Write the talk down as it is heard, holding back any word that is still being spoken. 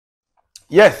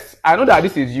Yes, I know that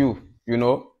this is you. You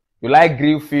know, you like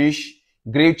grilled fish,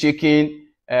 grilled chicken,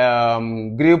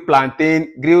 grilled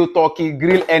plantain, grilled turkey,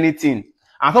 grill anything.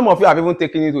 And some of you have even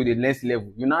taken it to the next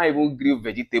level. You now even grill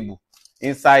vegetable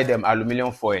inside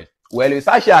aluminum foil. Well, it's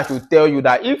actually I should tell you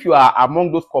that if you are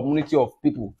among those community of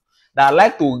people that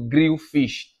like to grill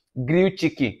fish, grill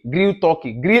chicken, grill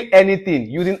turkey, grill anything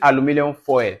using aluminum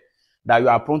foil, that you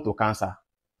are prone to cancer.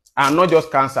 And not just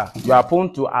cancer, you are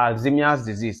prone to Alzheimer's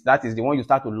disease. That is the one you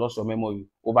start to lose your memory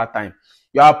over time.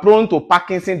 You are prone to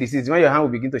Parkinson's disease when your hand will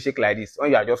begin to shake like this.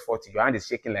 When you are just 40, your hand is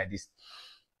shaking like this.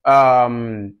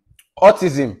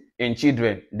 Autism in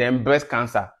children, then breast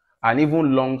cancer, and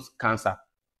even lungs cancer.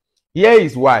 Here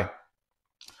is why.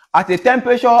 At a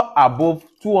temperature above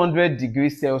 200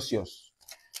 degrees Celsius,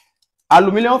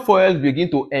 aluminum foils begin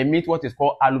to emit what is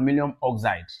called aluminum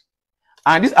oxide.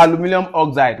 And this aluminum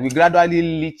oxide will gradually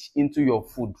leach into your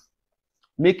food,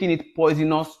 making it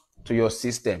poisonous to your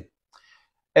system.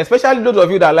 Especially those of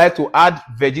you that like to add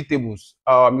vegetables.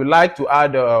 You like to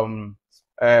add,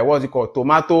 what's it called?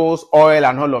 Tomatoes, oil,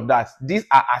 and all of that. These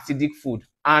are acidic food.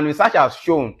 And research has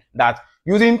shown that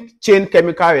using chain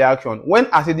chemical reaction, when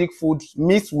acidic foods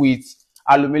mix with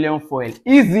aluminum foil,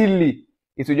 easily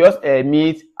it will just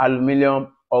emit aluminum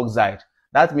oxide.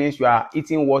 That means you are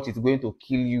eating what is going to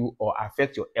kill you or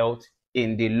affect your health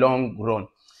in the long run.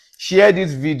 Share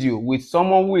this video with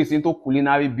someone who is into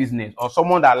culinary business or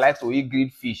someone that likes to eat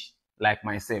grilled fish like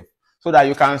myself, so that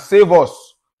you can save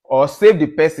us or save the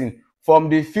person from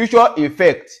the future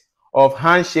effect of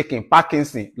handshaking,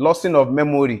 Parkinson, losing of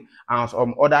memory, and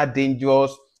some other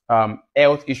dangerous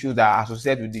health issues that are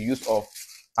associated with the use of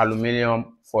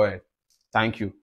aluminum foil. Thank you.